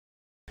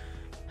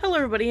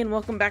Hello everybody and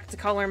welcome back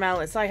to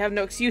Malice. I have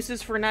no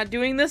excuses for not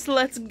doing this,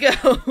 let's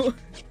go!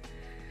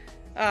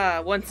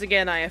 Once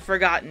again I have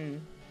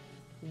forgotten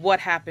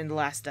what happened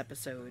last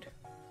episode.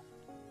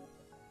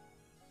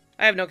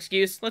 I have no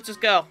excuse, let's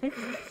just go.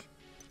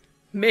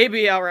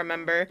 Maybe I'll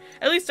remember.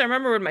 At least I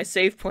remember what my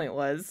save point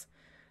was.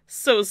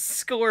 So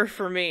score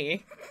for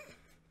me.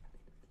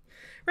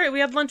 Right, we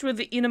had lunch with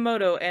the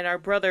Enomoto and our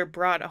brother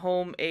brought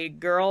home a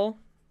girl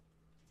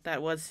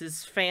that was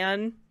his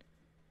fan.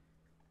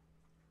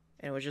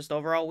 And it was just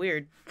overall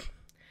weird.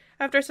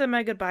 After I said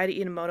my goodbye to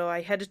Enomoto,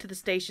 I headed to the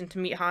station to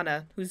meet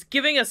Hana, who's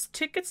giving us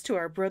tickets to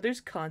our brother's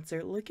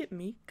concert. Look at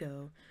me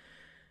go.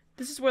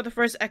 This is where the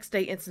first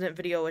X-Day incident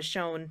video was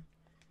shown.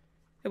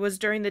 It was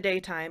during the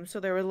daytime, so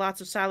there were lots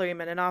of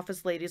salarymen and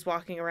office ladies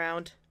walking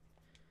around.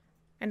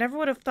 I never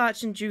would have thought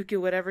Shinjuku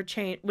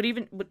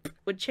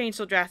would change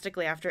so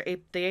drastically after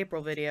the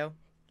April video.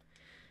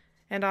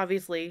 And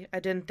obviously, I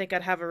didn't think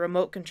I'd have a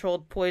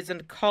remote-controlled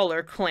poisoned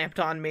collar clamped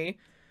on me.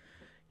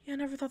 Yeah, I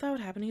never thought that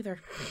would happen either.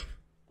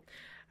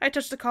 I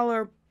touched the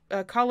collar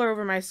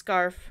over my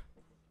scarf.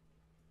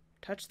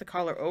 Touch the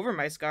collar over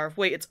my scarf?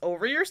 Wait, it's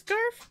over your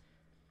scarf?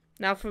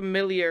 Now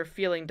familiar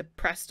feeling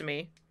depressed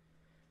me.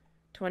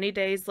 20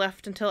 days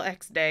left until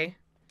X-Day.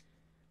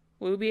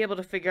 Will we be able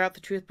to figure out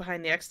the truth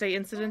behind the X-Day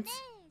incidents?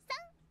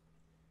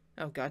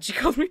 Oh god, she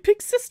called me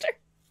Big Sister.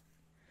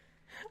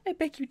 I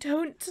beg you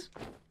don't.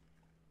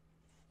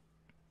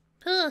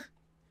 Ugh.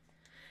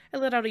 I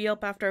let out a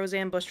yelp after I was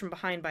ambushed from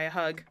behind by a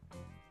hug.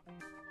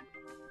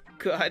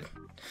 God.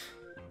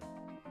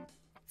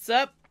 What's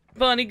up,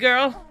 bunny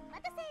girl?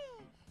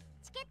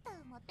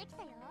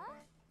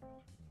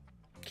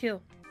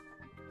 Kill.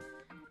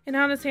 In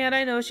Hana's hand,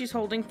 I know she's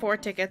holding 4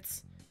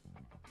 tickets.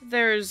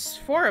 There's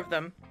 4 of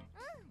them.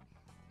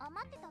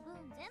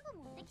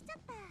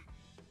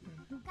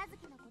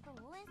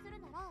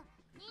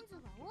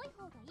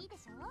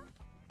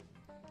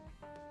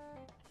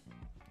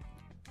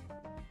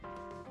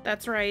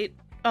 That's right.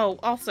 Oh,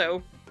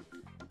 also,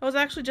 I was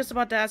actually just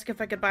about to ask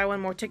if I could buy one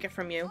more ticket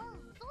from you.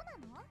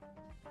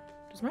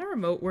 Does my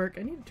remote work?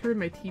 I need to turn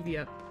my TV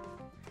up.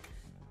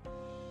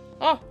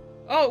 Oh!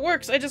 Oh, it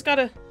works! I just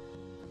gotta...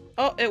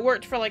 Oh, it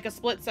worked for like a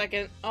split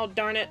second. Oh,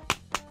 darn it.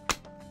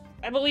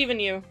 I believe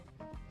in you.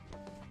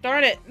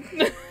 Darn it!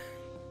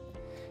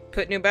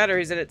 Put new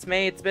batteries in its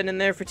May. It's been in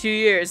there for 2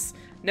 years.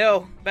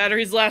 No,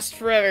 batteries last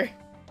forever.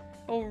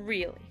 Oh,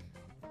 really?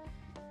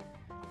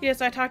 Yes,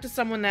 I talked to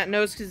someone that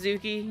knows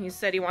Kazuki. He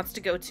said he wants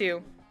to go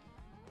too.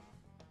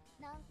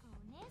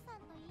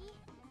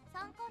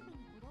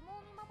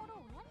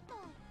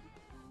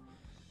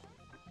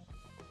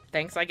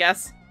 Thanks, I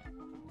guess.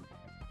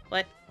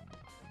 What?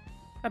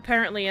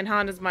 Apparently, in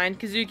Hana's mind,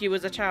 Kazuki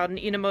was a child and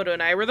Enomoto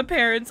and I were the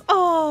parents.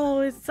 Oh,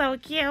 it's so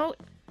cute.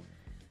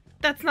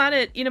 That's not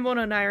it.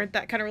 Enomoto and I aren't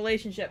that kind of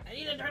relationship. I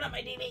need to turn up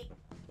my TV.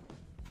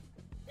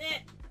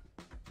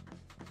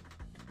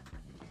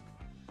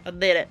 I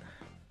did it.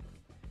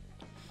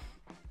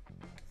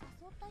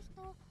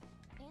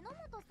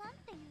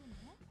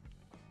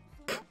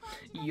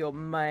 Yo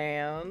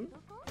man.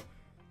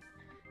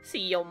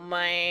 See yo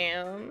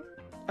man.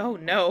 Oh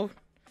no.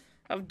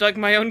 I've dug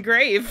my own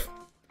grave.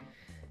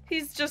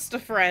 He's just a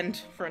friend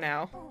for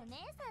now.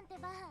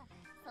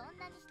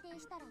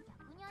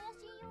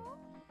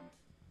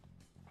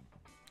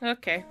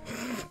 Okay.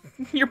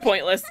 You're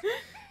pointless.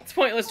 It's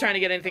pointless trying to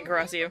get anything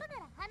across you.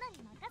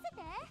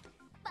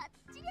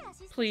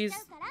 Please.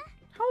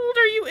 How old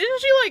are you?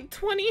 Isn't she like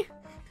 20?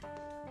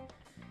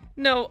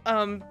 No,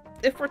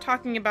 if we're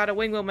talking about a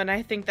wing woman,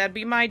 I think that'd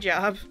be my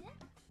job.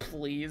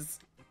 Please.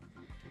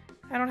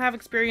 I don't have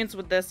experience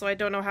with this, so I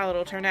don't know how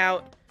it'll turn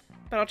out.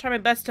 But I'll try my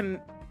best to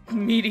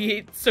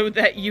mediate so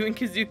that you and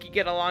Kazuki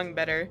get along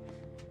better.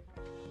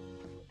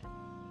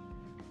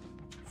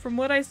 From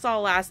what I saw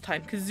last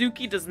time,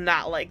 Kazuki does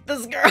not like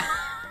this girl.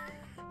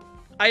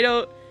 I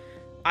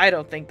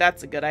don't think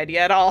that's a good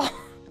idea at all.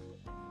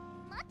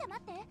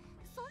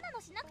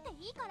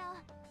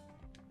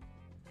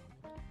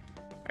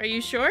 Are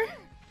you sure?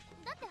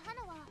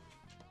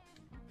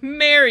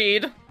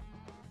 Married.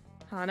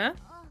 Hana?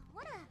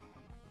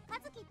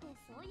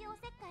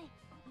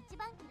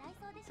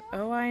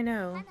 Oh, I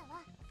know.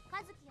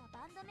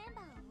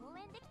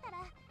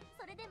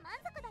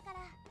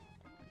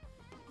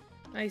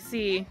 I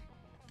see.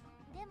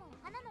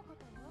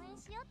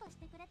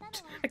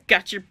 I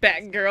got your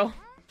back, girl.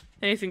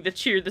 Anything to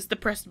cheer this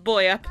depressed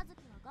boy up.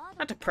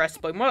 Not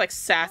depressed boy, more like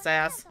sass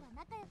ass.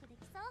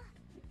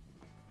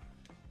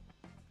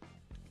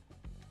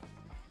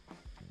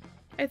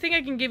 I think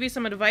I can give you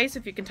some advice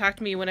if you can talk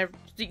to me whenever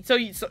so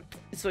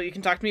you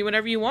can talk to me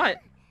whenever you want.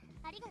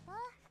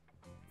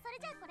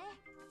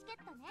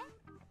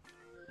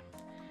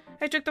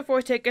 I took the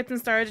 4 tickets and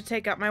started to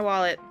take out my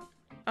wallet.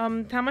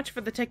 How much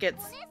for the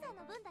tickets?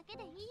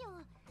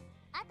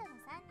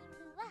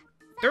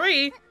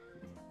 3?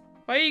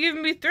 Why are you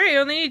giving me 3? I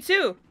only need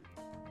 2.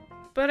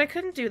 But I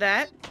couldn't do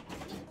that.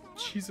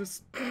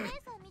 Jesus. I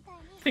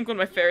think one of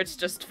my ferrets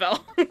just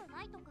fell.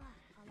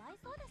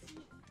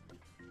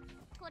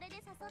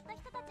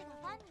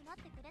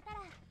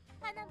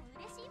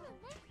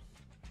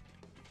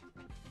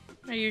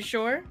 Are you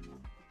sure?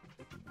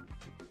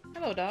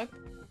 Hello, dog.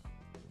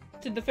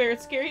 Did the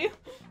ferret scare you?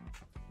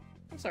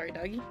 I'm sorry,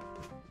 doggy.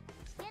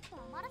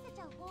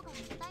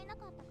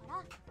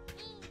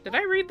 Did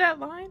I read that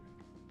line?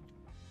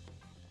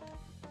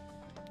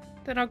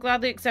 Then I'll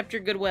gladly accept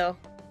your goodwill.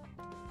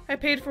 I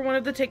paid for one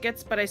of the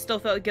tickets, but I still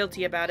felt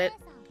guilty about it.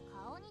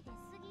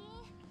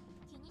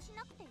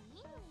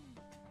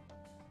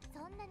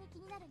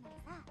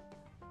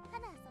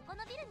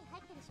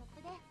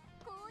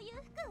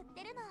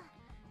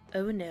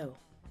 Oh no.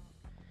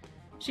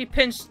 She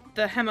pinched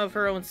the hem of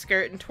her own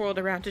skirt and twirled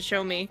around to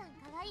show me.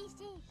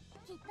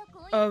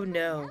 Oh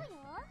no.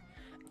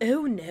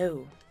 Oh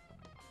no.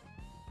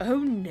 Oh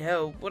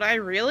no. Would I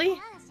really?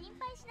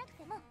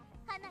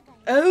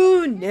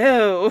 Oh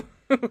no.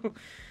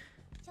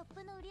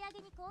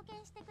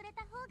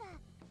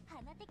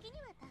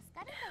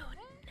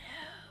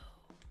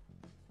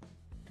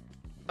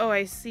 Oh,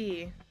 I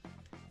see.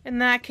 In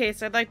that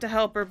case, I'd like to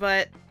help her,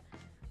 but...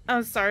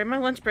 Oh, sorry, my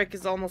lunch break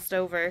is almost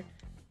over.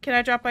 Can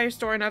I drop by your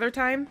store another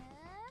time?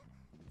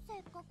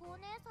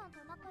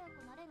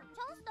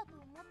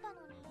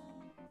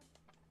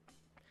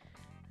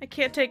 I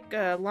can't take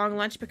a long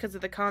lunch because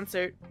of the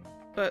concert,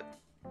 but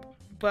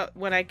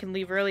when I can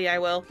leave early, I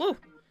will. Woo!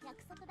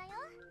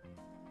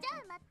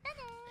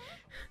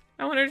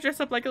 I want her to dress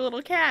up like a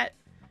little cat.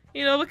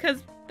 You know,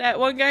 because that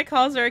one guy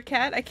calls her a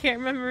cat. I can't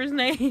remember his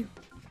name.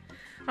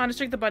 Anna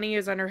stuck the bunny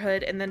ears on her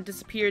hood and then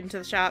disappeared into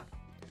the shop.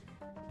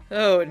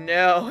 Oh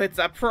no, it's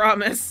a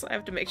promise. I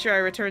have to make sure I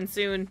return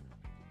soon.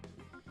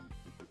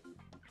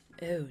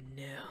 Oh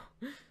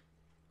no.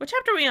 What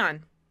chapter are we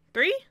on?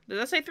 3? Did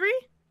that say 3?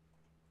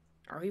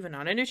 Are we even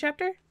on a new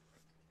chapter?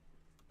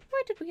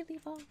 Where did we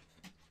leave off?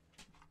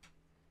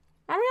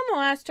 Are we on the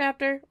last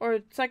chapter? Or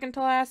second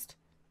to last?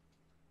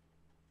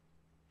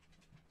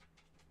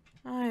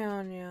 I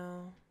don't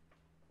know.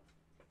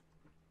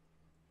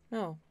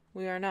 No,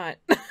 we are not.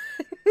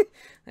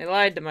 I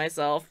lied to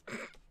myself.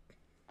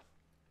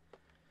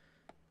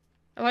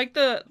 I like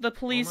the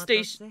police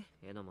station.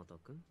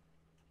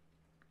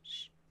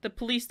 The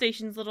police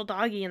station's little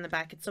doggy in the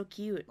back. It's so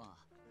cute.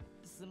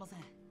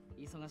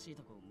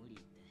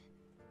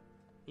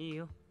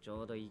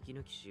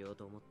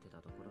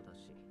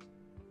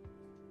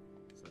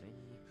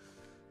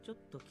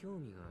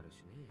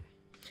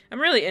 I'm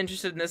really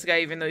interested in this guy,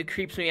 even though he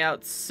creeps me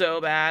out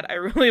so bad. I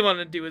really want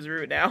to do his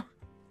route now.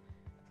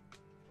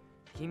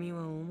 君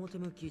は表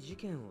向き事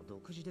件を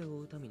独自で追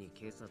うために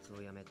警察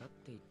を辞めたっ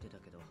て言ってた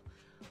けど、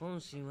本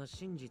心は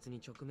真実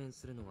に直面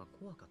するのが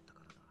怖かった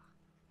からだ。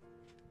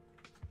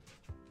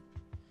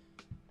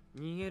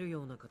逃げる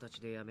ような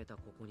形で辞めた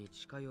ここに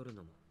近寄る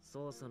のも、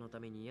捜査のた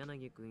めに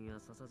柳くんや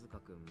笹塚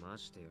くん、ま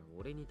してや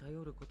俺に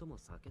頼ることも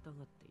避けた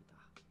がっていた。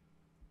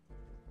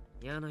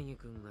柳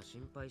くんが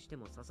心配して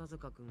も笹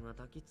塚くんが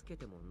焚きつけ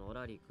てもの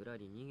らりくら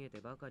り逃げて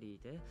ばかりい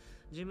て、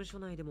事務所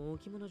内でも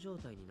置物状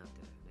態になっ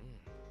てたよ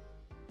ね。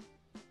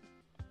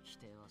否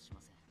定はしま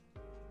せん。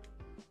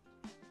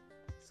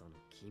その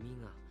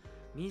君が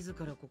自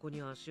らここ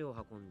に足を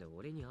運んで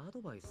俺にアド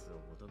バイス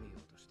を求めよう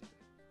としてる。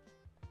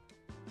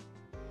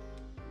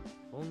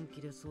本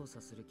気で操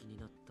作する気に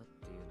なったっ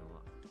ていうの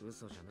は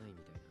嘘じゃないみ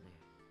たいだ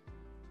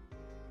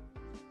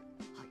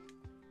ね。は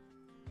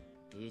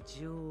い。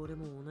一応俺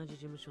も同じ事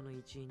務所の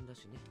一員だ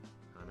しね。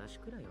話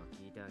くらいは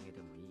聞いてあげて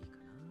もいいか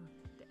な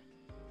って。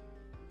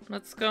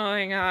What's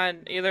going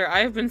on? Either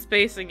I've been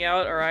spacing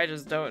out or I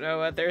just don't know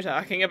what they're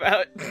talking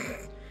about.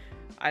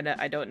 I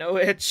don't know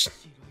which.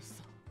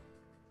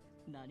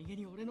 何気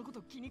に俺のこ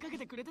と気にかけ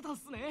てくれてたん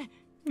すね。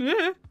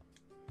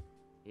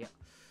いや、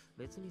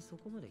別にそ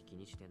こまで気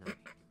にしてない。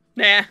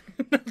Nah,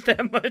 not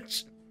that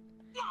much.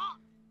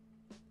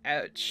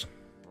 Ouch.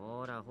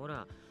 ほらほ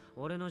ら、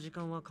俺の時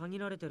間は限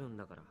られてるん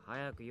だから、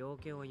早く要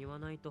件を言わ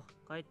ないと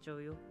帰っちゃ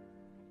うよ。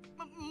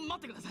待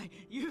ってください。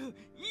言い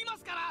ま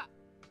すから。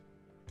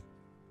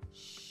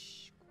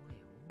しー、声を。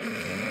君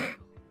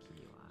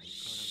は相変わらず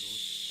落ち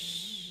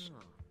着いて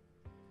ないな。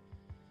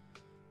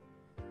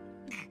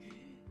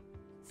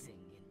宣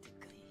言撤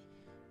回。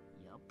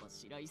やっぱ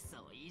白石さ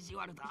んは意地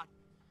悪だ。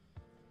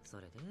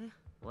それで、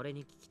俺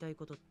に聞きたい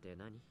ことって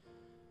何？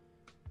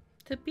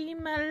 To be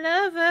my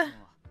lover.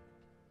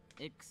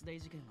 X デイ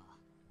事件は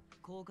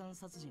交換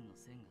殺人の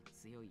線が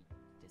強い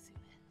ですよ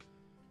ね。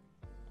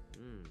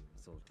うん、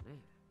そうだね。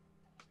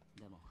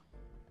でも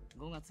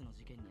5月の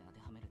事件に当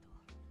てはめると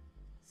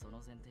そ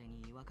の前提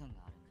に違和感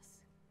があるんで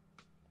す。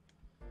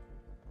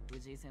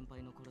藤井先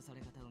輩の殺さ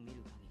れ方を見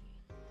る限り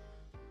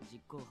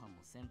実行犯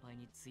も先輩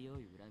に強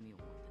い恨みを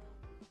持って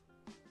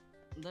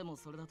た。でも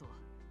それだと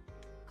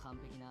完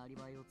璧なアリ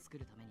バイを作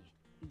るために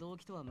動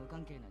機とは無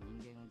関係な人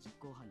間を実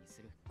行犯に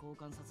する交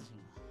換殺人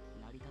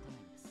が成り立たな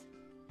いんです。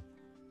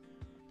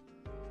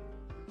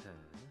へえ、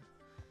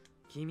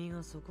君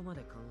がそこまで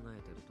考え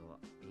てるとは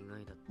意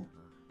外だったな。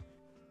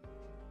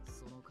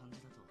その感じ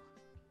だと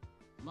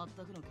全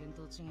くの見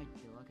当違いっ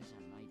てわけじ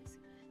ゃないで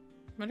すよ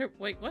ね。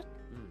Wait, what?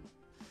 うん。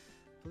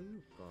とい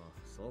うか、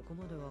そこ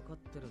まで分かっ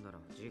てるなら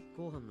実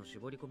行犯の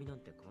絞り込みなん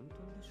て簡単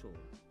でしょう。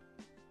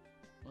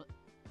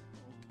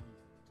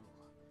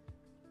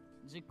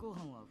実行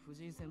犯は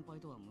藤井先輩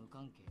とは無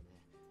関係で、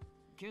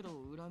けど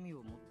恨み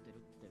を持ってるっ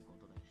てこ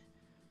とで。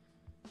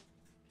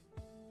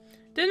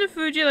Didn't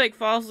Fuji like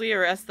falsely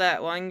arrest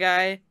that one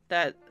guy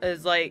that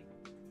is like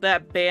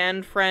that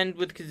band friend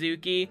with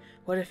Kazuki?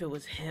 What if it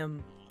was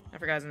him? I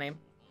forgot his name.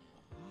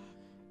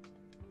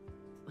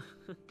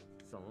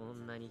 そ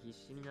んなに必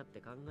死になって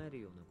考える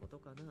ようなこと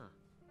かな。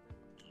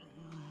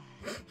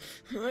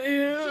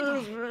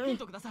ヒン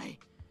トください。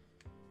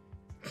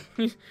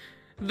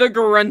The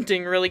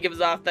grunting really gives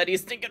off that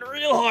he's thinking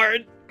real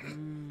hard.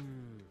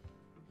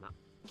 ま、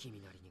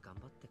君なりに頑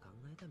張って考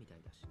えたみた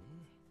いだし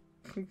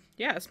ね。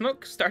Yeah,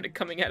 smoke started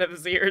coming out of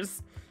his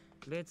ears.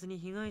 別に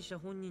被害者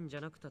本人じ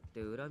ゃなくたっ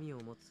て恨みを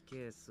持つ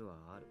ケースは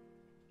ある。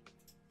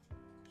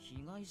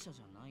被害者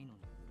じゃないのに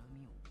恨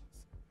みを持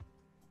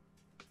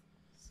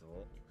つ。そう。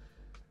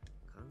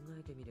考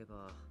えてみれ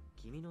ば、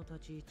君の立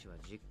ち位置は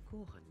実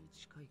行犯に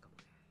近いかも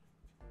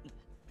ね。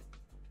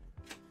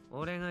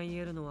俺が言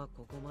えるのは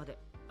ここまで。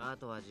あ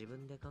とは自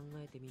分で考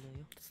えてみなよ。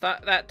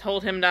That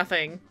told him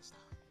nothing.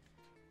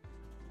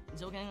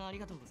 助言あり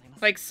がとうございま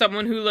す。 Like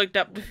someone who looked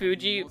up to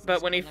Fuji,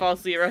 but when he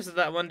falsely arrested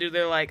that one dude,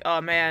 they're like, oh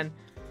man,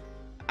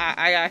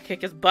 I gotta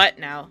kick his butt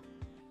now. ね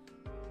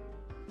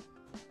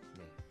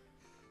え、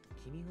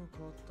君が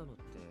変わったのっ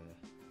て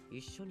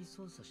一緒に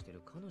捜査して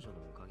る彼女の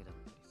おかげだっ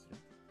たりす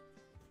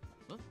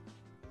る？え？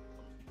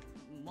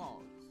まあ、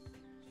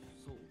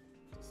そう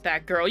です。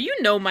 That girl, you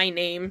know my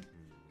name.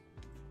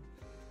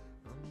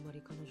 あんま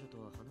り彼女と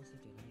は話せて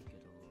ないけど、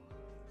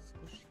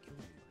少し興味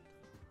があっ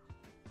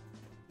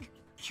たな。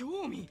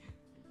興味？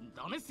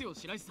ダメっすよ、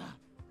白石さん。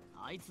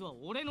あいつは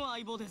俺の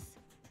相棒です。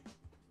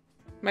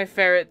 My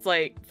ferret's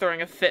like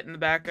throwing a fit in the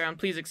background.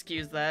 Please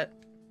excuse that.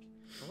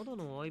 ただ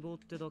の相棒っ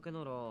てだけ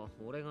なら、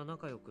俺が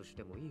仲良くし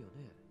てもいいよね。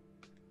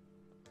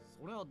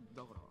それは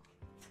だか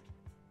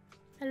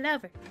ら。 I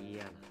love her.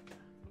 嫌なんだ。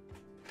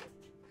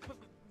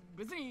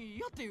別に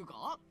嫌っていう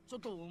か、ちょ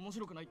っと面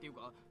白くないっていう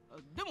か、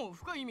でも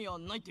深い意味は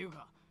ないっていう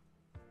か。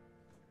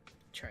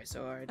 Try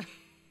so hard.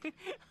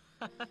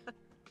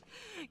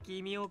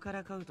 君をか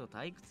らかうと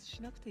退屈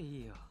しなくて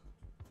いいよ。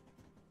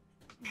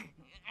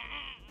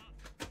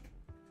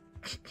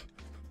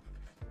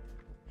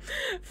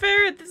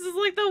Ferret, this is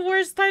like the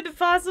worst time to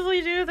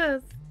possibly do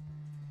this.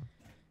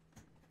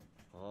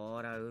 ほ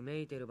ら、う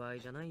めいてる場合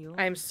じゃないよ。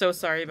 I'm so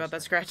sorry about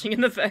that scratching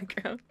in the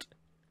background.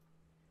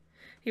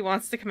 He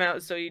wants to come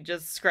out, so he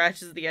just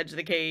scratches the edge of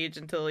the cage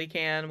until he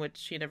can,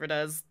 which he never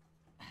does.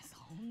 そ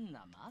ん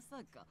なま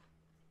さか。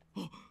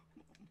あ、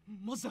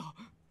マジだ。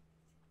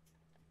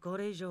こ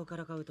れ以上か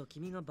らかうと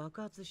君が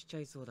爆発しちゃ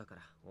いそうだか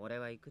ら、俺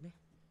は行くね。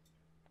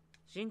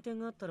進展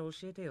があったら教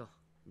えてよ。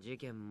事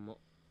件も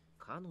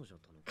彼女との。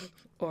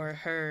 Or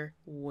her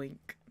wink.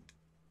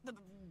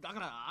 だか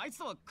らあいつ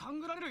とは勘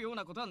ぐられるよう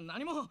なことは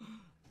何も。っ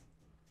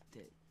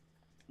て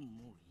もう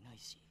いない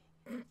し。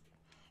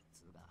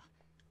つうか、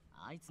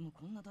あいつも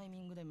こんなタイ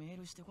ミングでメー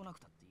ルしてこなく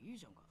たっていい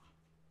じゃんか。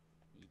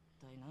一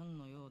体何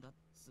の用だっ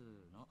つう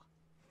の。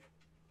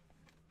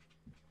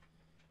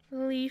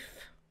 Leaf.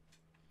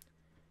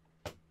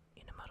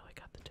 Enomoto, I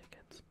got the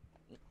tickets.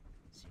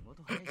 仕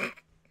事早いじゃん。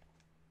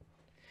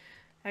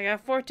 I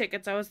got 4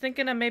 tickets. I was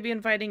thinking of maybe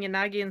inviting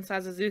Yanagi and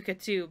Sazazuka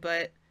too,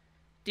 but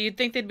do you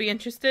think they'd be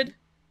interested?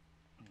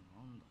 な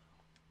んだよ。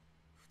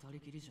二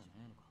人きりじゃね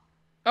えのか。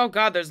 Oh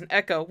god, there's an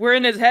echo. We're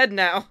in his head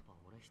now.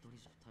 俺一人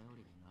じゃ頼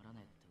りにならね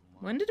えって思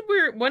う。 When did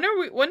we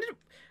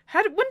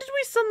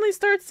suddenly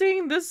start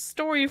seeing this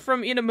story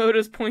from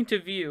Enomoto's point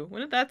of view?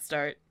 When did that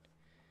start?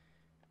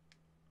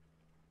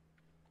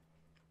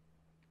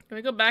 Can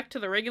we go back to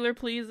the regular,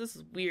 please? This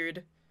is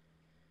weird.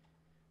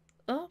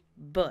 Oh,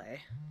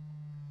 boy.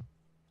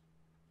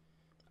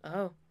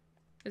 Oh.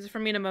 Is it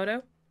from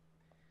Enomoto?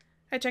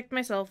 I checked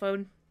my cell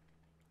phone.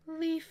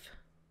 Leaf.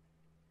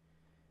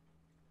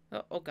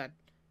 Oh god.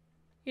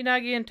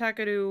 Yanagi and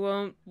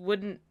Takaru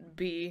wouldn't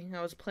be.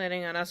 I was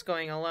planning on us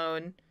going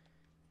alone.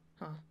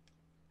 Huh.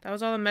 That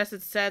was all the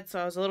message said, so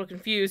I was a little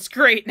confused.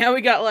 Great, now we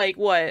got, like,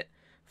 what?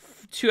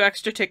 2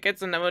 extra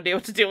tickets and no idea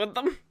what to do with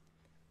them.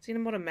 Is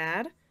Enomoto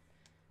mad?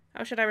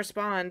 How should I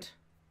respond?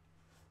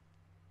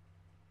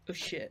 Oh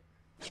shit.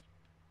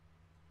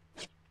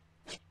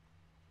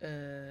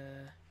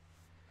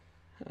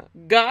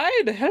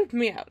 Guide, help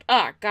me out.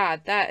 Ah,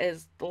 god, that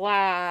is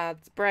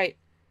lots bright.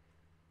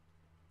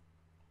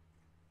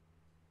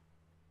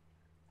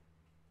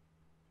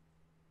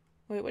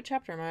 Wait, what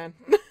chapter am I on?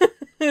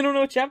 I don't know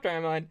what chapter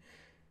I'm on.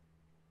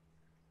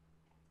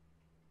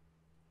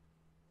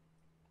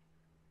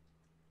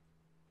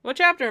 What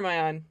chapter am I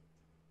on?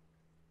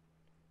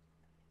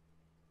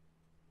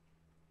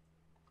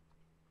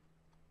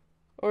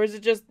 Or is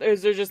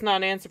there just not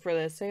an answer for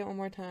this? Say it one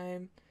more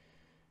time.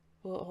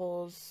 Bullet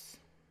holes.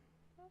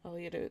 I'll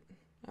eat it.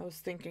 I was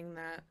thinking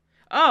that.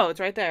 Oh,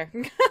 it's right there.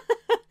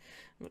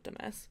 What a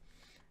mess.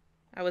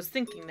 I was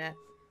thinking that.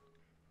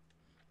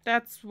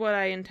 That's what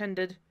I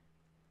intended.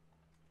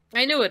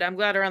 I knew it. I'm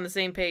glad we're on the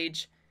same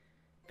page.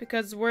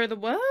 Because we're the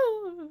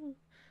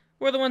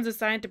ones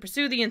assigned to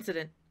pursue the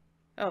incident.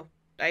 Oh,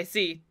 I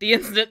see. The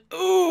incident.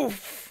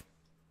 Oof!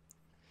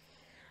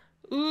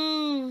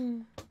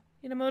 Ooh.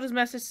 Enomoto's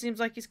message seems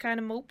like he's kind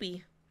of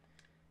mopey.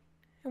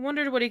 I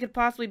wondered what he could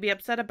possibly be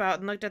upset about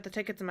and looked at the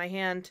tickets in my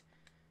hand.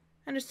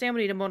 I understand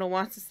what Enomoto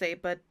wants to say,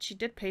 but she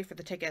did pay for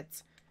the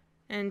tickets.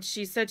 And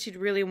she said she'd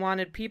really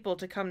wanted people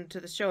to come to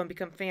the show and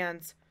become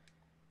fans.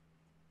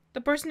 The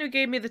person who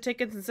gave me the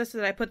tickets insisted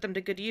that I put them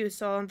to good use,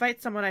 so I'll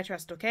invite someone I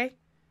trust, okay?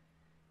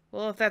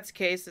 Well, if that's the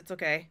case, it's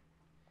okay.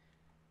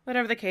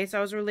 Whatever the case, I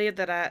was relieved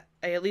that I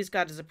at least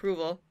got his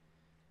approval.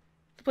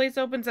 The place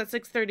opens at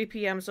 6:30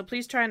 p.m., so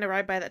please try and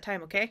arrive by that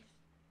time, okay?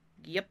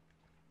 Yep.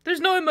 There's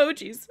no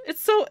emojis.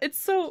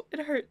 It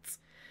hurts.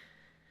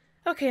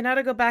 Okay, now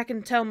to go back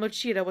and tell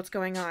Mochida what's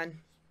going on.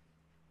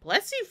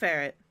 Bless you,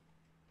 Ferret.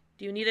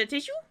 Do you need a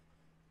tissue?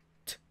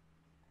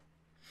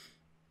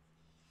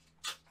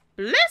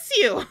 Bless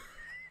you!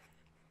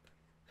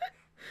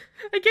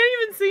 I can't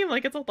even see him,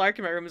 like it's all dark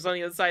in my room. It's on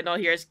the other side and all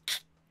here is...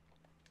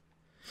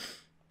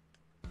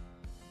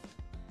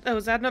 Oh,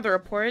 is that another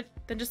report?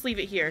 Then just leave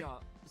it here.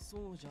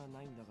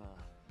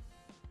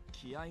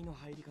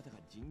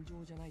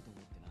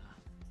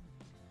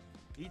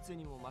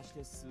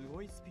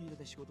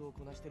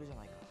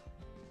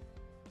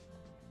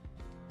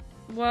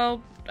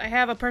 Well, I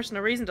have a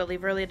personal reason to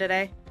leave early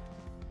today.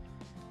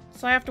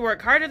 So I have to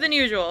work harder than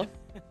usual.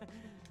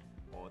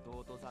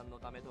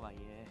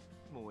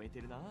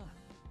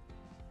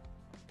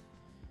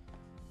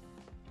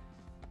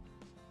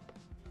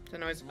 The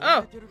noise.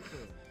 Oh!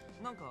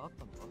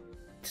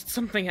 Did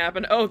something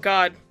happen? Oh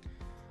god.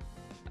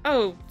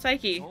 Oh,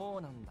 Saiki.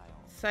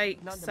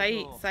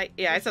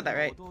 Yeah, I said that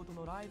right.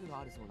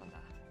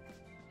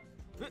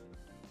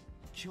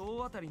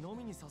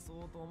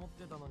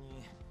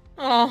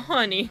 Oh,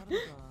 honey.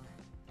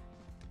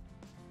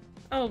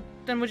 Oh,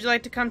 then would you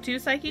like to come too,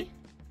 Saiki?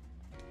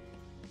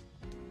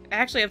 I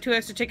actually have 2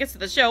 extra tickets to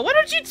the show. Why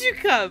don't you two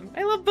come?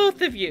 I love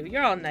both of you.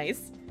 You're all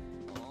nice.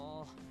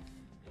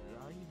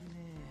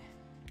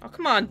 Oh,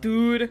 come on,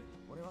 dude.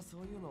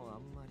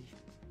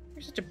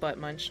 You're such a butt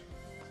munch.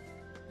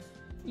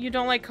 You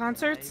don't like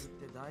concerts?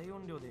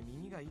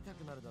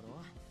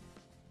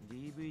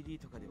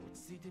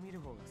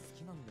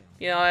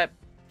 You know,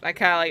 I'm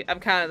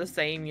kind of the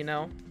same, you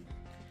know.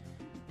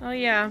 Oh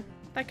yeah,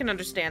 I can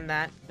understand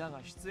that.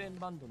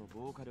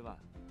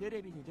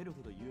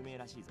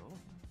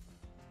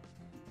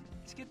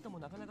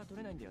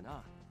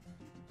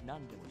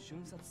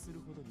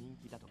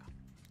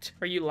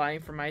 Are you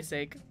lying for my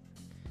sake?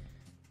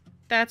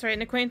 That's right,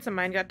 an acquaintance of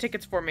mine got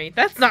tickets for me.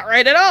 That's not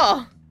right at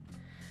all!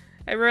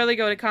 I rarely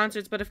go to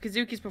concerts, but if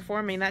Kazuki's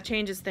performing, that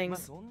changes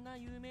things.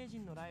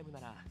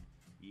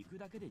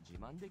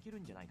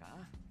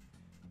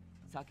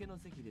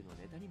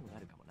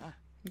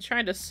 I'm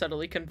trying to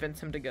subtly convince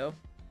him to go.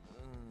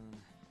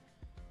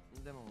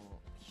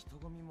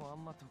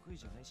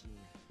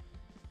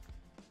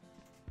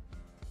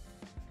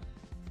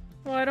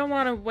 Well, I don't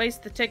want to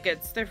waste the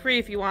tickets. They're free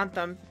if you want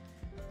them.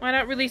 Why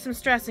not release some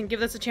stress and give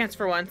this a chance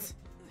for once?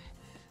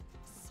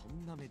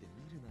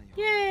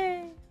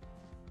 Yay!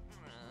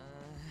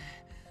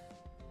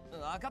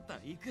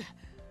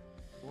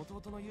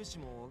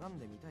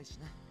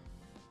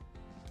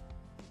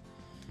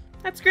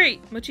 That's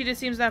great. Mochida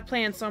seems to have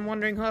plans, so I'm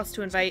wondering who else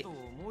to invite.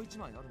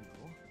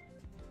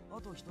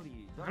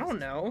 I don't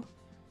know.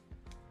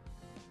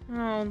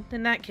 Oh,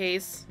 in that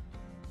case...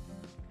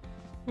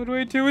 What do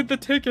I do with the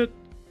ticket?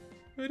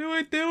 What do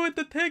I do with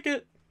the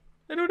ticket?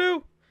 I don't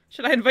know.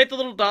 Should I invite the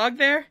little dog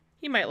there?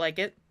 He might like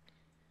it.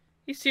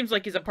 He seems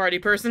like he's a party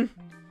person.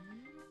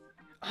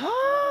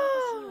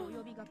 Oh!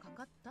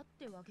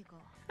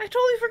 I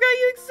totally forgot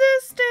you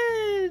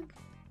existed!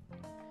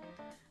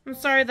 I'm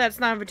sorry that's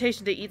not an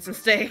invitation to eat some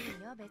steak.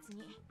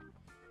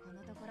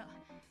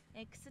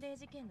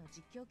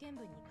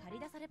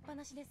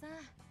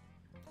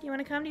 Do you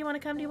wanna come? Do you wanna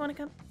come? Do you wanna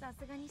come?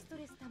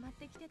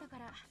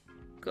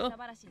 Cool.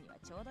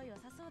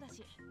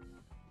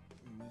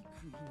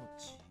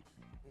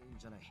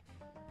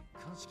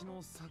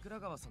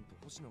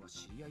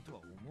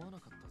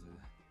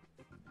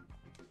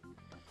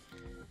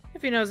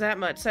 If he knows that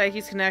much,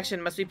 Saiki's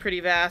connection must be pretty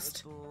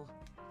vast.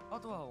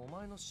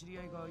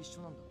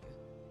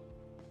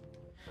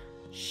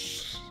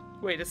 Shh.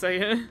 Wait a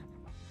second.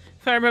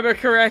 If I remember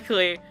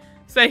correctly,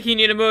 Saiki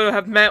and Enomoto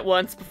have met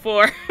once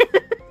before.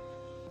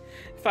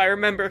 If I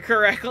remember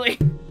correctly.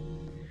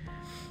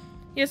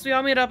 Yes, we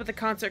all meet up at the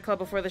concert club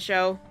before the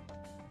show.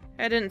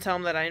 I didn't tell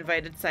him that I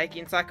invited Saiki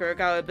and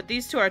Sakuragawa, but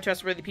these two are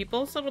trustworthy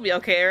people, so it'll be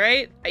okay,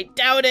 right? I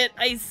doubt it.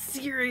 I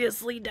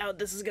seriously doubt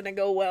this is gonna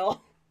go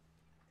well.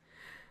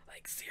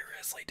 Like,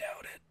 seriously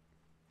doubt it.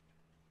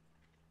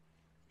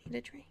 Need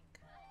a drink.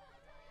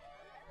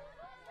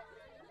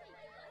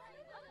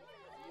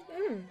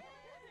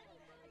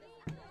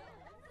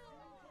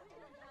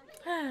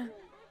 I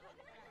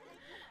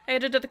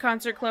headed to the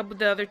concert club with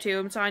the other two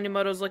and saw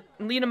Enomoto's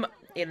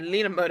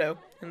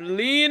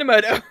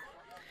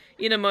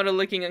Enomoto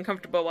looking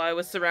uncomfortable while I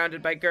was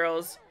surrounded by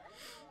girls.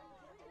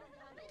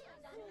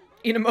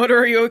 Enomoto,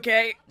 are you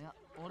okay?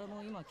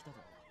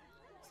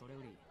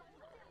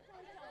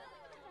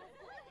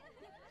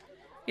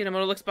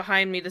 Enomoto looks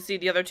behind me to see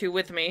the other two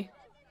with me.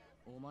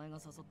 お前が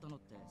誘ったのっ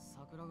て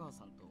桜川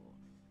さんと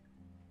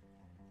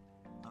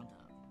あんた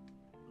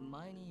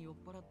前に酔っ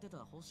払ってた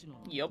星野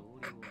の同僚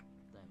だ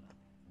よ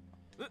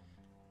な。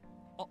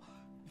あ、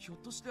ひょっ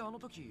としてあの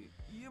時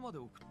家まで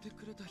送って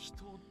くれた人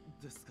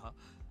ですか？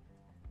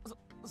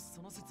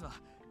その説は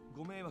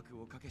ご迷惑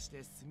をおかけし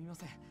てすみま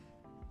せん。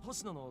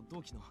星野の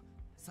同期の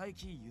佐伯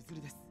ゆず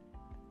るです。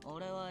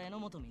俺は榎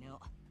本峰夫。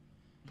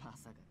ま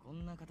さかこ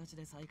んな形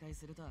で再会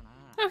するとはな。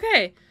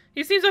 Okay,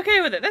 he seems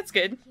okay with it. That's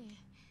good.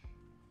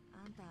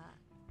 あんた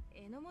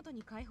榎本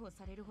に解放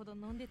されるほど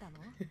飲んでたの？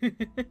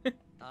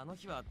あの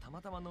日はた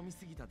またま飲み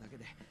すぎただけ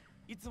で、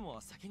いつも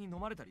は酒に飲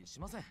まれたりし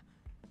ません。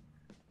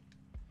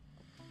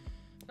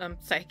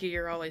Psyche,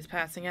 you're always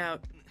passing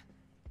out.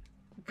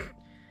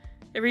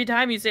 Every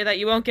time you say that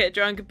you won't get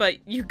drunk,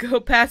 but you go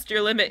past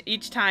your limit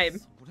each time.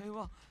 それ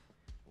は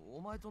お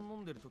前と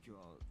飲んでる時は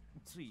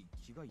つい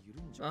気が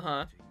緩んじゃうという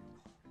か。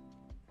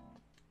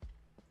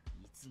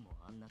いつも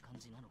あんな感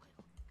じなのかよ。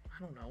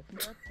 I don't know.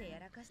 酔ってや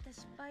らかした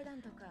失敗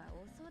談とか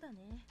多そうだね。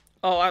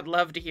 Oh, I'd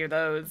love to hear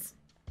those.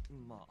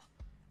 まあ、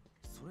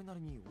それな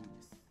りに多い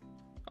です。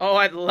 Oh,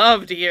 I'd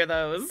love to hear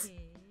those. へ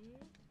え。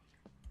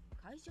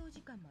会場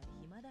時間まで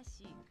暇だ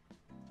し、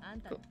あ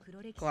んたの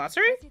黒歴史 Glossary? 聞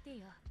かせて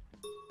よ。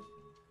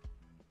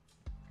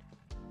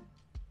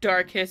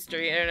 Dark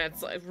history,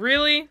 internet's like,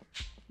 really?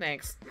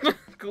 Thanks.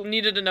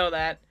 Needed to know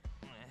that.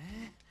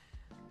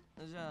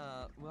 じ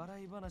ゃあ、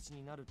笑い話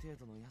になる程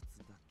度のやつ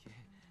だけ。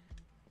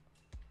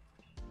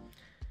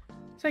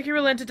 Psyche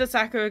relented to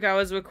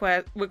Sakuragawa's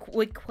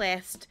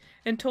request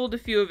and told a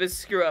few of his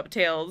screw-up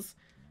tales.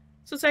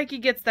 So Psyche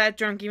gets that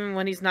drunk even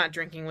when he's not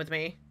drinking with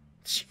me.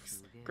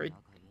 Jeez, great.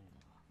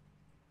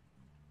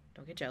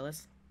 Don't get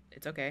jealous.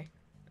 It's okay.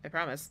 I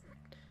promise.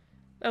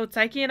 Oh,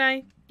 Psyche and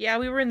I? Yeah,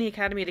 we were in the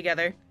academy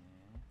together.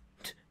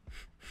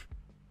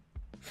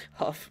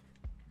 Huff.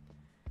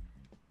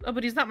 Oh,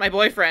 but he's not my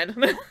boyfriend.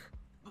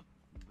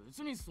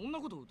 別にそんな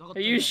こと疑っ Are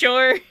て you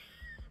sure?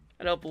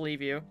 I don't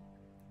believe you.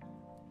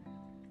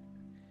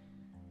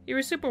 You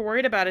were super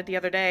worried about it the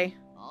other day.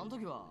 あの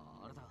時は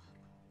あれだ。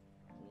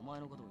お前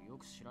のことをよ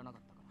く知らなか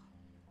ったか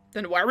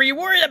ら。 Then why were you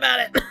worried about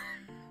it?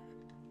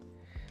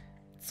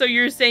 So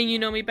you're saying you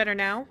know me better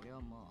now? 俺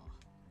はま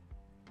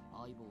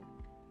あ相棒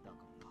だか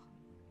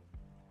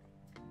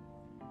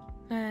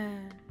らな。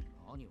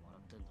何笑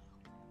ってんだよ。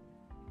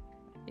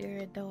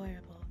 You're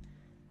adorable.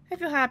 I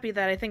feel happy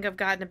that I think I've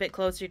gotten a bit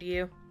closer to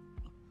you.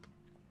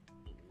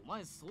 お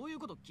前そういう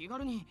こと気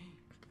軽に。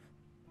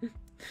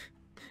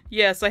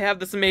 Yes, I have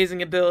this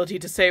amazing ability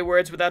to say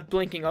words without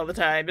blinking all the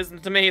time. Isn't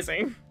it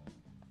amazing? っ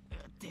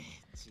て違う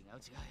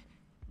違う。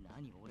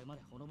何俺ま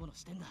でほのぼの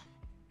してんだ。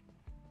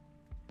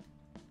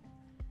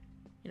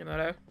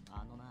 Enomoto.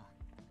 あのな、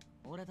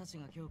俺たち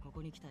が今日こ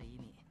こに来た意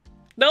味。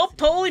 Nope,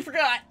 totally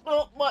forgot.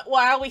 Oh,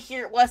 why are we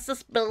here? What's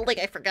this building?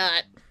 I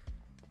forgot.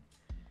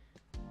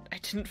 I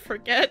didn't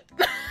forget.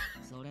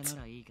 それな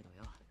らいいけど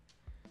よ。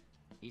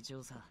一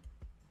応さ、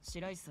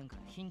白石さんか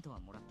らヒントは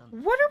もらったんだ。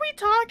 What are we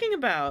talking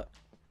about?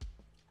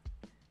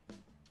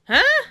 Huh?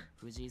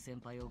 藤井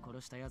先輩を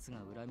殺した奴が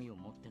恨みを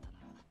持ってたな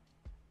ら、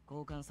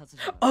交換殺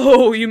人は。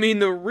 Oh, you mean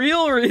the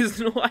real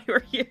reason why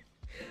we're here?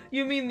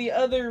 You mean the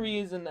other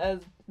reason as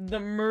the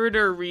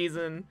murder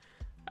reason?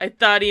 I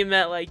thought he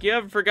meant like, you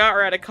haven't forgot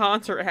we're at a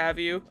concert, have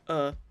you?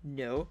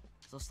 No.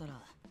 そしたら、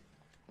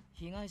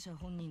被害者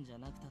本人じゃ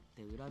なくたっ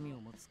て恨みを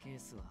持つケー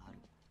スはあるっ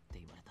て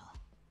言われた。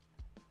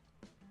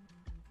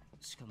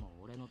しかも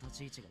俺の立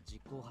ち位置が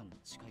実行犯に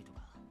近いと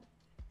か、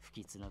不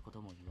吉なこ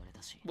とも言われ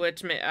たし。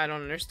 Which, I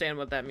don't understand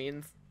what that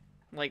means.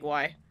 Like,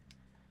 why?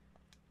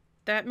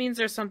 That means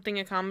there's something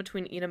in common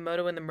between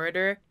Enomoto and the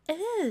murderer?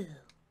 Oh.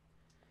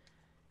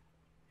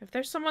 If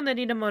there's someone that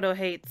Enomoto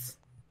hates...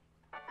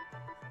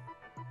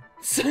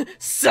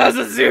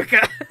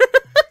 Sazazuka!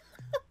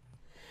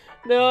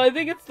 No, I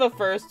think it's the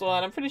first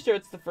one. I'm pretty sure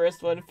it's the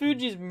first one.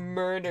 Fuji's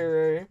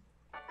murderer.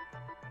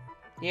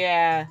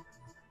 Yeah.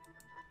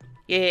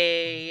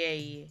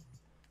 Yeah.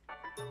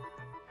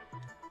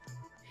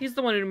 He's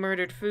the one who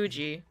murdered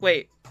Fuji.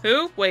 Wait,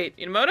 who? Wait,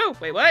 Enomoto?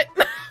 Wait, what?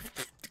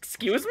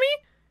 Excuse me?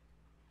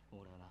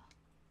 俺はな、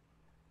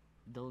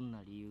どん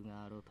な理由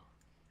があろうと。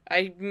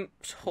 I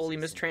totally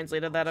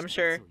mistranslated that, I'm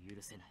sure.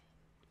 許せない。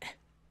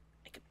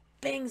 Like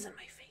bangs in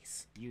my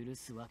face. 許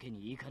すわけ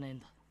にいかねえん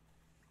だ。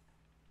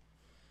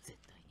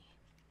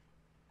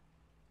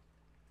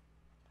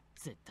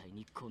絶対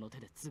にこの手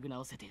で償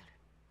わせてやる。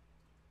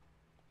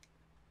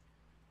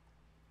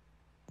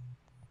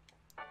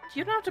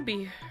 You don't have to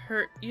be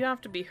hurt. You don't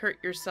have to be hurt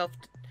yourself.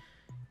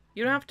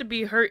 You don't have to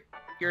be hurt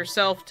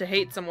yourself to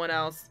hate someone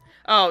else.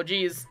 Oh,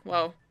 geez.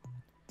 Whoa.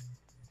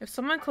 If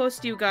someone close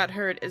to you got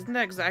hurt, isn't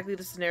that exactly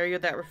the scenario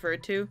that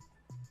referred to?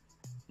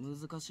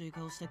 難しい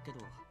顔してっけど、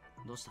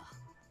どうした？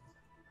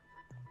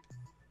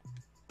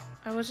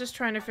 I was just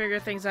trying to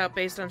figure things out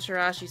based on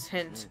Shirashi's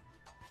hint.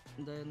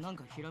 で、なん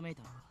かひらめい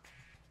たのか？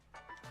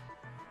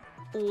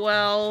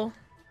 Well,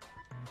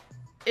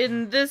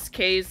 in this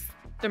case,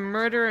 the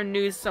murderer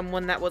knew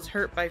someone that was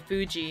hurt by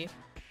Fuji.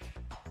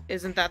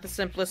 Isn't that the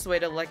simplest way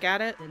to look at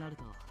it? ってなる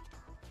と、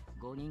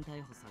5人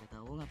逮捕され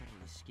た尾形と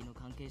一式の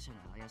関係者が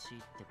怪しい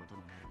ってこと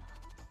になるな。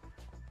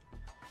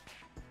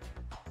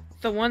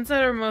 The ones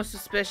that are most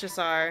suspicious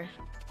are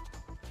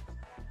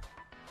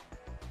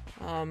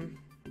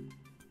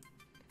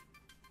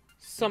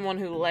someone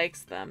who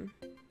likes them.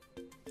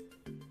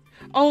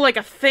 Oh, like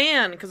a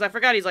fan, because I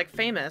forgot he's like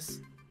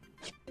famous.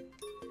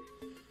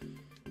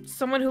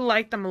 Someone who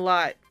liked them a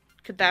lot.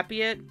 Could that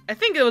be it? I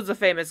think it was a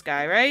famous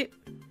guy, right?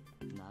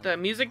 The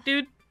music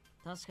dude?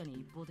 確か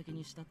に一方的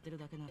に慕ってる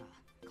だけなら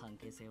関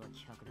係性は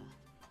希薄だ。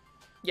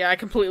 Yeah, I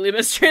completely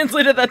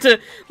mistranslated that to,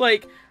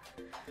 like,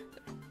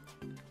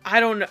 I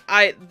don't know,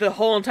 the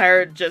whole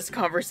entire just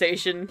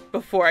conversation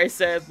before I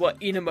said, what,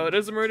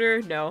 Enomoto's a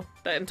murderer? No,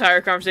 that entire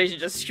conversation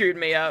just screwed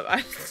me up.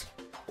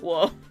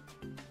 Whoa.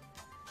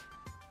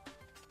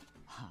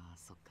 はあ、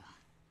そっか。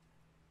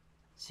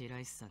白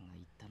石さんが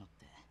言ったのっ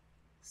て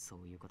そ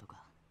ういうこと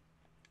か。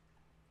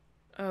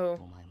 Oh.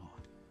 お前も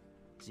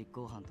実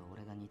行犯と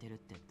俺が似てるっ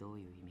てどう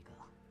いう意味か。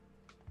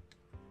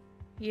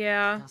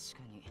 Yeah.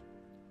 確かに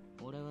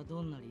俺は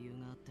どんな理由が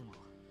あっても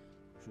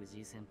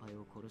藤井先輩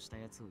を殺した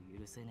やつを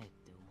許せねえっ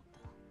て思っ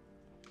た。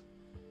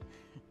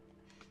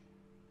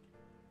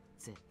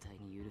絶対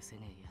に許せ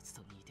ねえやつ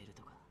と似てる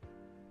とか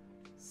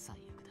最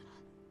悪だな。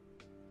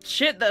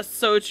 Shit, that's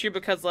so true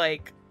because,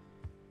 like,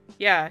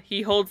 yeah,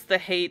 he holds the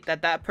hate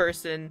that that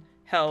person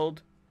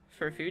held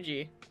for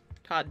Fuji.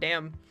 God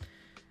damn.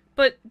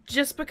 But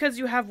just because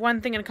you have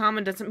one thing in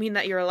common doesn't mean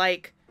that you're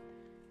like,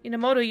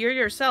 Enomoto, you're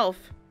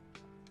yourself.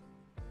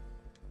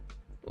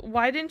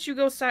 Why'd you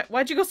go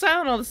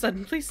silent all of a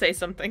sudden? Please say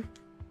something.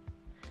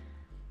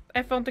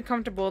 I felt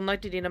uncomfortable and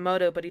looked at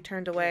Enomoto, but he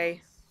turned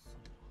away.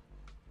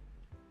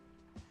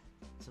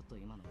 ちょっと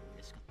今の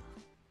嬉しかっ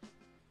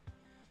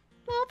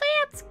た。 Well,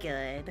 that's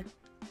good.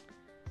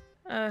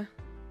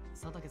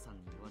 佐竹さん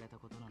に言われた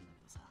ことなんだけ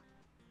どさ、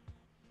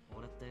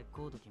俺って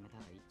こうと決めた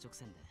ら一直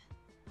線で。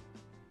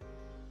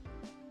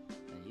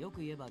よ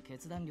く言えば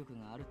決断力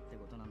があるって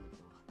ことなんだけ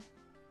ど、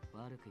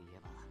悪く言え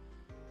ば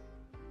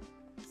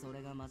そ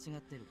れが間違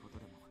ってること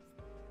でも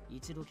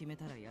一度決め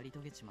たらやり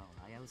遂げちまう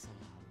危うさが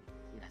あ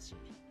るらしい。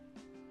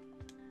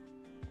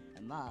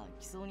まあ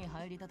基礎に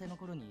入りたての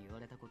頃に言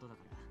われたことだ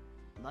か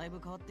らだいぶ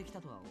変わってき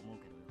たとは思う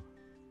けどよ。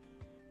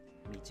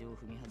道を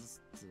踏み外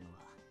すっつうのは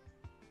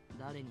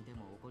誰にで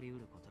も起こりう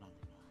ることなんだ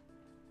よ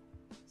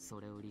な。そ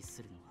れを律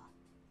するのは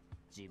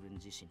自分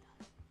自身だ。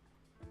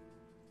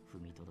踏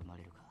みとどま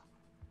れるか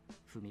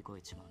踏み越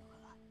えちまうのが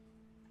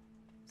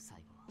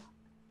最後は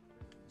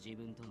自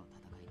分との戦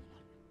い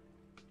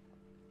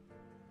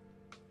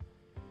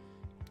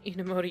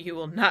になる。 Enomoto, you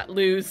will not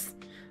lose.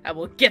 I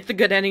will get the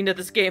good ending to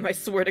this game. I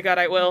swear to God,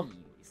 I will.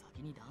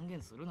 先に断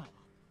言するなよ。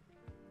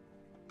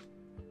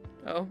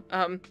 Oh,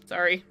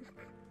 sorry.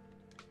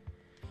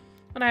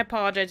 When I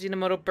apologized,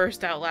 Enomoto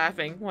burst out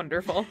laughing.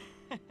 Wonderful.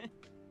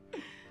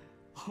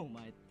 お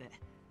前って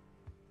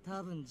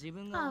多分自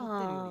分が思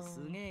ってるより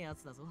すげえや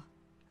つだぞ。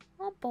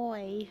 Oh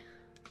boy.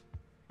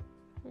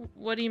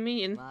 What do you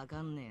mean? わ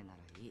かんねえなら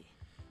いい。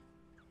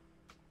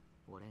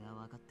俺が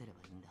わかってれば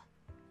いいんだ。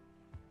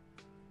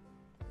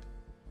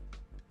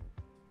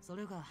そ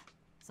れが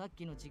さっ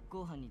きの実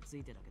行犯につ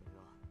いてだけど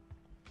よ。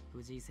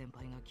藤井先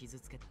輩が傷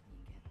つけた人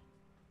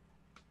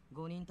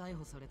間。5人逮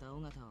捕された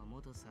尾形は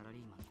元サラリ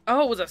ーマン。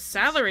 Oh, it was a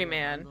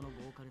salaryman.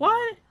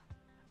 What?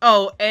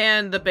 Oh,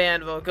 and the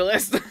band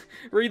vocalist.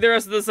 Read the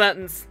rest of the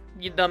sentence,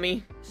 you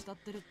dummy. 慕っ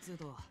てるっつう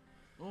と、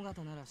尾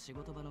形なら仕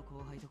事場の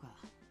後輩とか、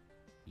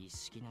一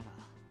式なら。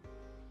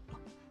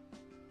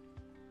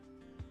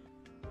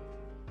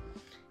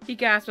 He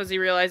gasps as he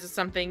realizes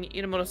something.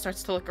 Enomoto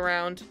starts to look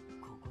around.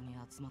 ここに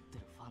集まって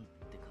るファンっ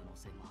て可能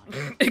性もあ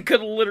る。 It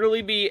could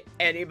literally be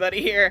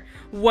anybody here.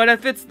 What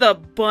if it's the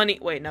bunny?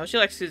 Wait, no, she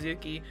likes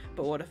Kazuki.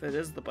 But what if it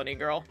is the bunny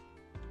girl?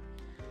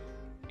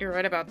 You're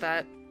right about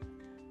that.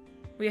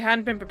 We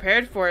hadn't been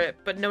prepared for it,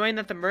 but knowing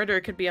that the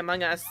murderer could be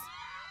among us.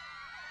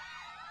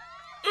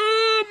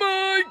 Oh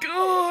my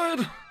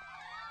god!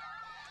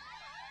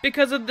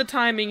 Because of the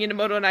timing,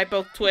 Enomoto and I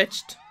both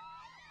twitched.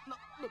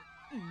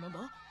 なん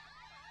だ?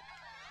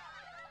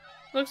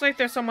 Looks like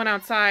there's someone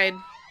outside.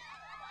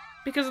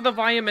 Because of the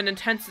volume and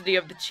intensity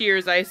of the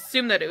cheers, I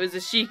assume that it was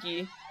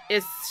Ishiki.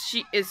 Is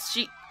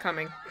she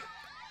coming?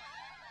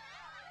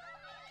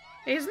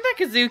 Hey, isn't that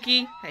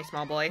Kazuki? Hey,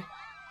 small boy.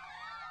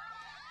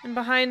 And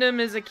behind him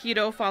is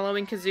Akito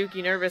following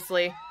Kazuki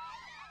nervously.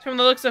 From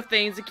the looks of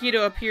things,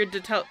 Akito appeared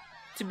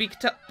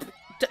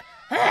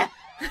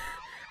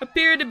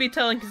appeared to be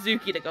telling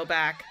Kazuki to go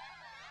back.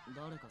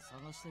 誰か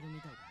探してる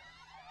みたいだ。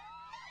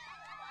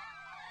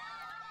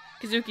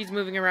 Kazuki's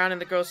moving around and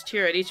the girls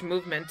cheer at each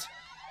movement.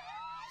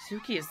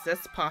 Kazuki is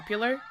this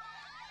popular?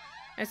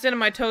 I sit on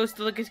my toes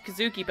to look at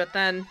Kazuki, but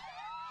then...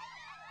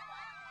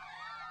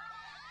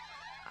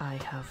 I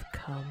have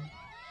come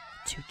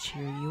to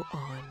cheer you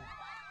on.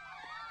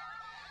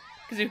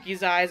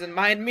 Kazuki's eyes and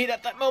mine meet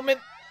at that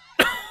moment.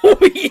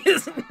 He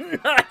is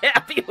not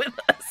happy with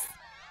us.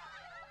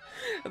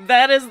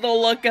 That is the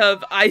look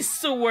of, I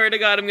swear to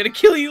God, I'm gonna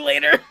kill you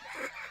later.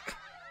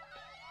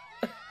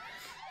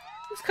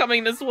 It's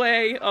coming this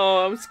way.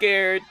 Oh, I'm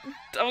scared.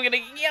 I'm gonna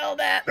get yelled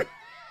at.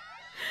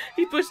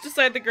 He pushed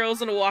aside the girls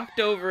and walked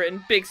over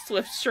in big,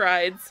 swift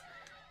strides.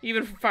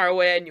 Even from far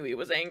away, I knew he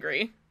was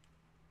angry.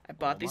 I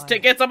bought these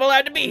tickets. I'm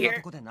allowed to be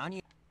here.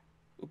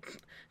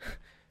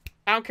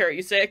 I don't care what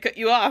you say. I cut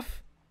you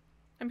off.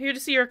 I'm here to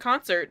see your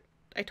concert.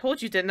 I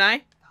told you, didn't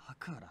I?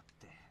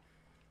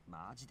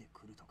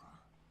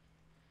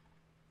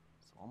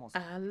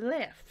 I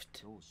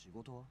left.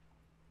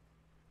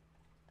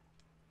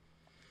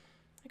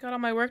 I got all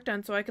my work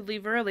done so I could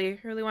leave early. I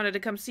really wanted to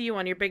come see you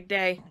on your big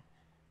day.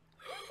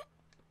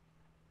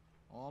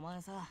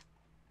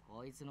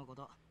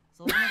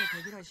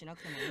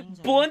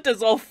 Blunt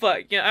as all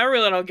fuck. Yeah, I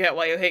really don't get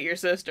why you hate your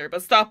sister,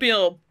 but stop being a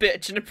little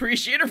bitch and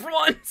appreciate her for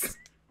once.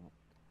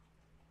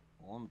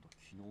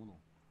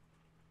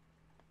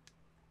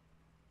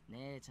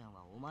 姉ちゃん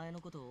はお前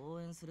のことを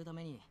応援するた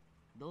めに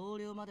同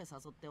僚まで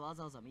誘ってわ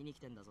ざわざ見に来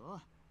てんだ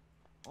ぞ。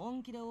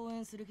本気で応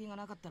援する気が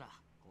なかったら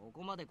こ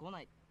こまで来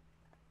ない。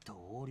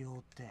同僚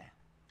って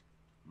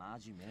マ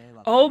ジ迷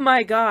惑。Oh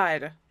my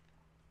god.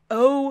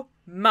 Oh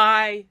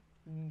my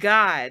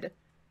god.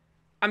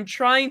 I'm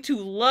trying to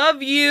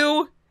love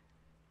you.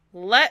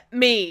 Let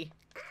me.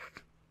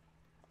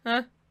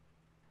 Huh?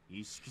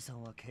 一色さ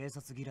んは警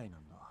察嫌いな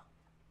んだ。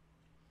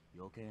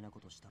余計なこ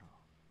としたら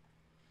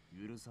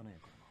許さねえ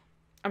からな。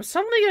 I'm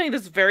suddenly getting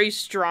this very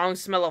strong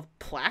smell of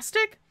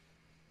plastic?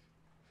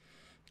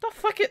 The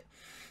fuck it?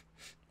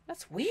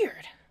 That's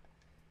weird.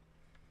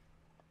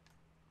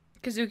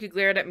 Kazuki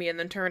glared at me and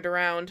then turned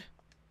around.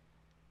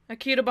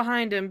 Akito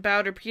behind him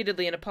bowed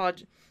repeatedly and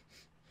apologized.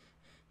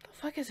 The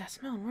fuck is that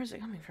smell and where's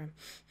it coming from?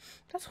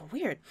 That's so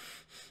weird.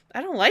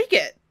 I don't like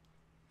it.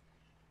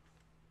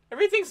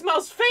 Everything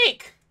smells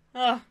fake.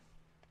 Ugh.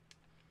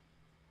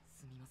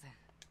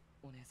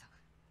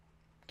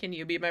 Can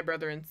you be my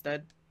brother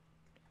instead?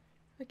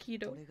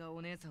 Akito.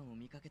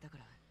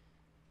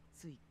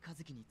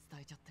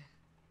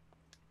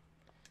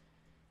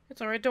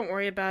 It's alright, don't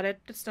worry about it.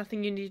 It's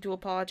nothing you need to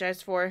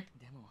apologize for.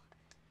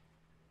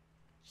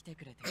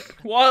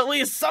 Well, at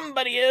least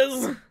somebody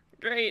is!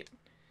 Great.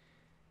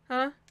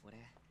 Huh?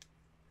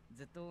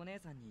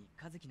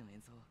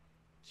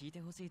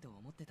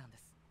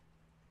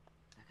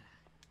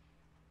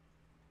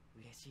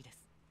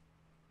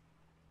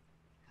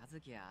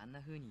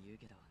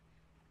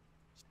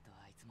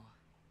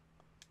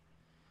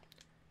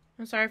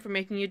 I'm sorry for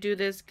making you do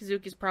this.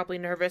 Kazuki's probably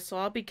nervous, so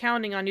I'll be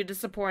counting on you to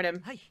support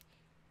him.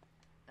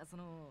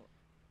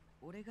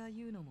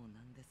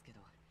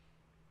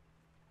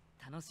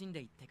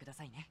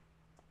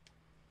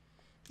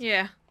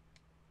 Yeah.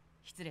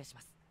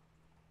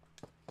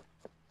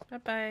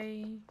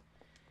 Bye-bye.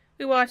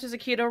 We watched as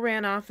Akito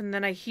ran off, and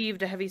then I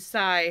heaved a heavy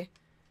sigh.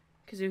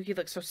 Kazuki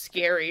looked so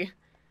scary.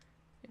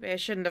 Maybe I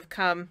shouldn't have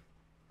come.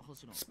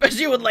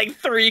 Especially with, like,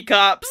 3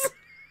 cops.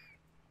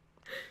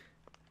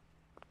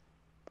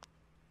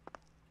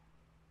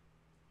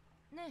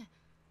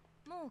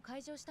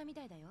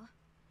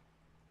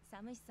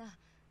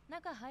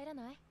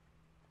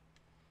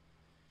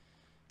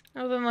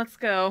 Oh, then let's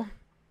go.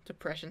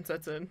 Depression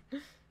sets in.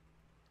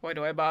 Why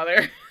do I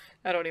bother?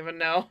 I don't even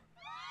know.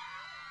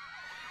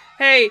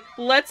 Hey,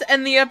 let's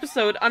end the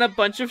episode on a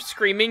bunch of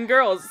screaming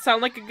girls.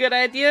 Sound like a good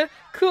idea?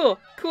 Cool,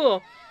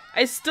 cool.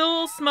 I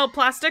still smell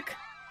plastic.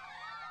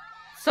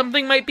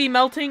 Something might be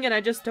melting and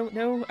I just don't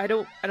know. I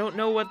don't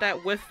know what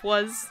that whiff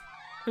was.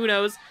 Who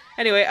knows?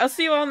 Anyway, I'll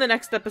see you all in the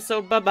next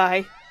episode.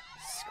 Bye-bye.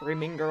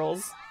 Screaming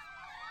girls.